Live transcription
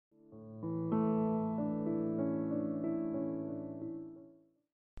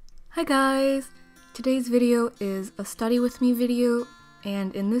Hi guys! Today's video is a study with me video,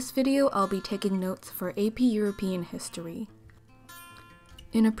 and in this video I'll be taking notes for AP European History.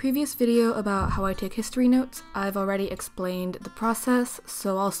 In a previous video about how I take history notes, I've already explained the process,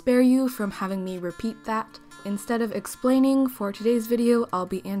 so I'll spare you from having me repeat that. Instead of explaining, for today's video I'll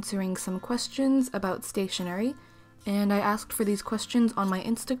be answering some questions about stationery, and I asked for these questions on my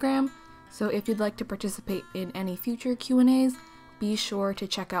Instagram, so if you'd like to participate in any future Q&As, be sure to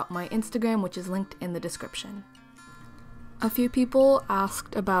check out my Instagram, which is linked in the description. A few people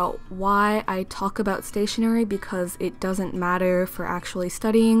asked about why I talk about stationery because it doesn't matter for actually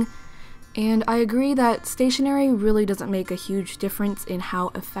studying, and I agree that stationery really doesn't make a huge difference in how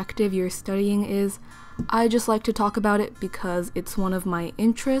effective your studying is. I just like to talk about it because it's one of my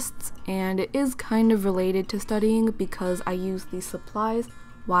interests, and it is kind of related to studying because I use these supplies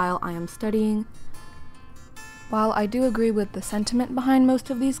while I am studying. While I do agree with the sentiment behind most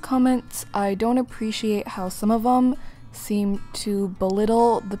of these comments, I don't appreciate how some of them seem to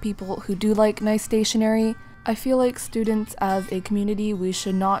belittle the people who do like nice stationery. I feel like students as a community, we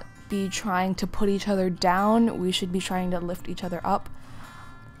should not be trying to put each other down, we should be trying to lift each other up.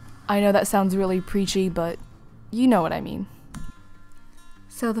 I know that sounds really preachy, but you know what I mean.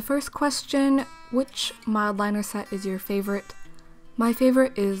 So the first question, which mild liner set is your favorite? My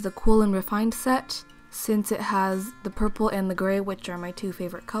favorite is the Cool and Refined set, since it has the purple and the gray, which are my two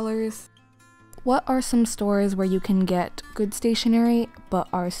favorite colors. What are some stores where you can get good stationery but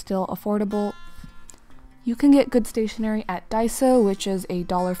are still affordable? You can get good stationery at Daiso, which is a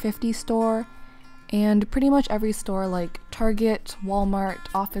 $1.50 store, and pretty much every store like Target, Walmart,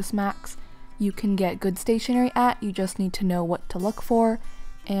 Office Max, you can get good stationery at. You just need to know what to look for,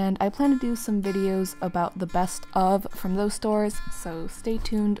 and I plan to do some videos about the best of from those stores, so stay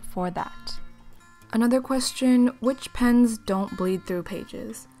tuned for that. Another question, which pens don't bleed through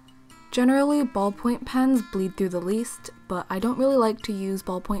pages? Generally, ballpoint pens bleed through the least, but I don't really like to use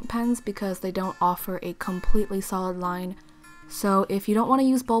ballpoint pens because they don't offer a completely solid line. So if you don't want to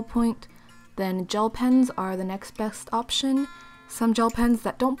use ballpoint, then gel pens are the next best option. Some gel pens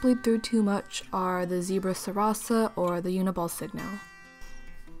that don't bleed through too much are the Zebra Sarasa or the Uniball Signo.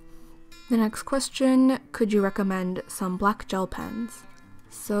 The next question, could you recommend some black gel pens?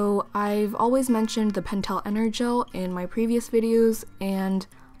 So I've always mentioned the Pentel Energel in my previous videos, and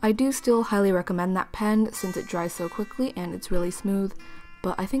I do still highly recommend that pen since it dries so quickly and it's really smooth,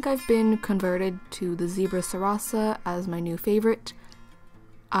 but I think I've been converted to the Zebra Sarasa as my new favorite.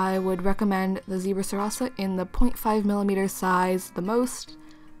 I would recommend the Zebra Sarasa in the 0.5mm size the most,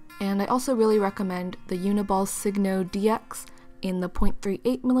 and I also really recommend the Uniball Signo DX in the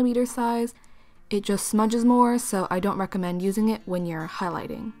 0.38mm size. It just smudges more, so I don't recommend using it when you're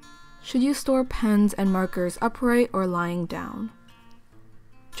highlighting. Should you store pens and markers upright or lying down?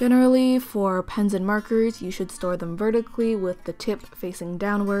 Generally, for pens and markers, you should store them vertically with the tip facing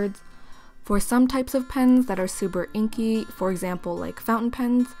downwards. For some types of pens that are super inky, for example like fountain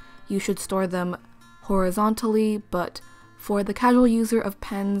pens, you should store them horizontally, but for the casual user of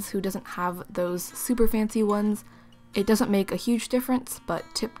pens who doesn't have those super fancy ones, it doesn't make a huge difference, but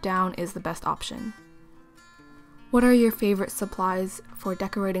tip down is the best option. What are your favorite supplies for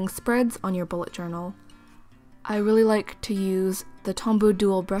decorating spreads on your bullet journal? I really like to use the Tombow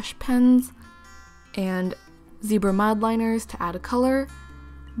Dual Brush pens and Zebra mild liners to add a color.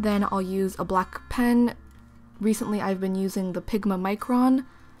 Then I'll use a black pen. Recently I've been using the Pigma Micron,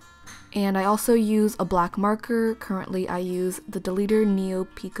 and I also use a black marker. Currently I use the Deleter Neo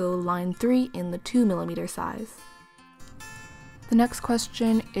Pico Line 3 in the 2mm size. The next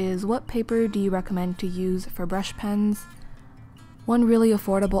question is, what paper do you recommend to use for brush pens? One really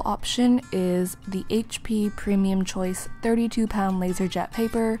affordable option is the HP Premium Choice 32-pound LaserJet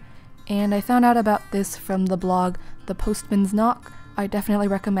paper, and I found out about this from the blog The Postman's Knock. I definitely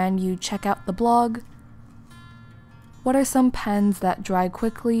recommend you check out the blog. What are some pens that dry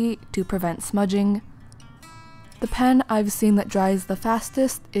quickly to prevent smudging? The pen I've seen that dries the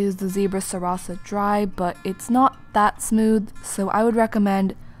fastest is the Zebra Sarasa Dry, but it's not that smooth, so I would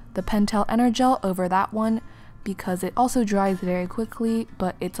recommend the Pentel Energel over that one because it also dries very quickly,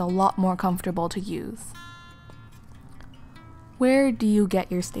 but it's a lot more comfortable to use. Where do you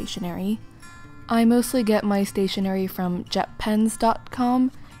get your stationery? I mostly get my stationery from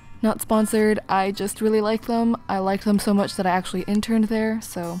jetpens.com. Not sponsored, I just really like them. I liked them so much that I actually interned there,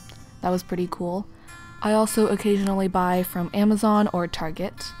 so that was pretty cool. I also occasionally buy from Amazon or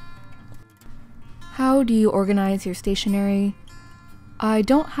Target. How do you organize your stationery? I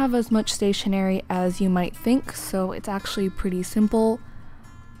don't have as much stationery as you might think, so it's actually pretty simple.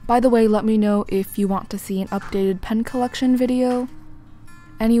 By the way, let me know if you want to see an updated pen collection video.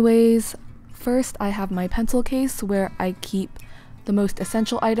 Anyways, first I have my pencil case where I keep the most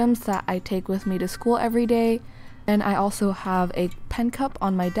essential items that I take with me to school every day, and I also have a pen cup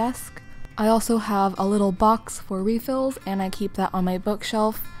on my desk. I also have a little box for refills, and I keep that on my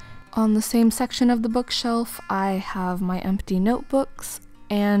bookshelf. On the same section of the bookshelf, I have my empty notebooks,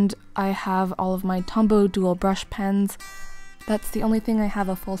 and I have all of my Tombow dual brush pens. That's the only thing I have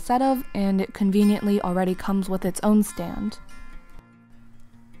a full set of, and it conveniently already comes with its own stand.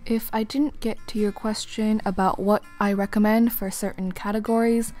 If I didn't get to your question about what I recommend for certain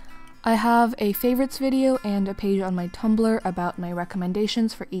categories, I have a favorites video and a page on my Tumblr about my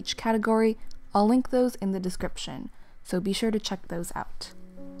recommendations for each category. I'll link those in the description, so be sure to check those out.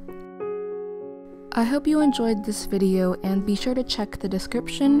 I hope you enjoyed this video, and be sure to check the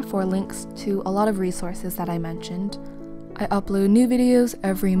description for links to a lot of resources that I mentioned. I upload new videos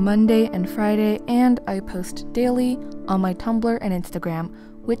every Monday and Friday, and I post daily on my Tumblr and Instagram,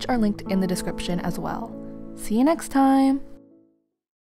 which are linked in the description as well. See you next time!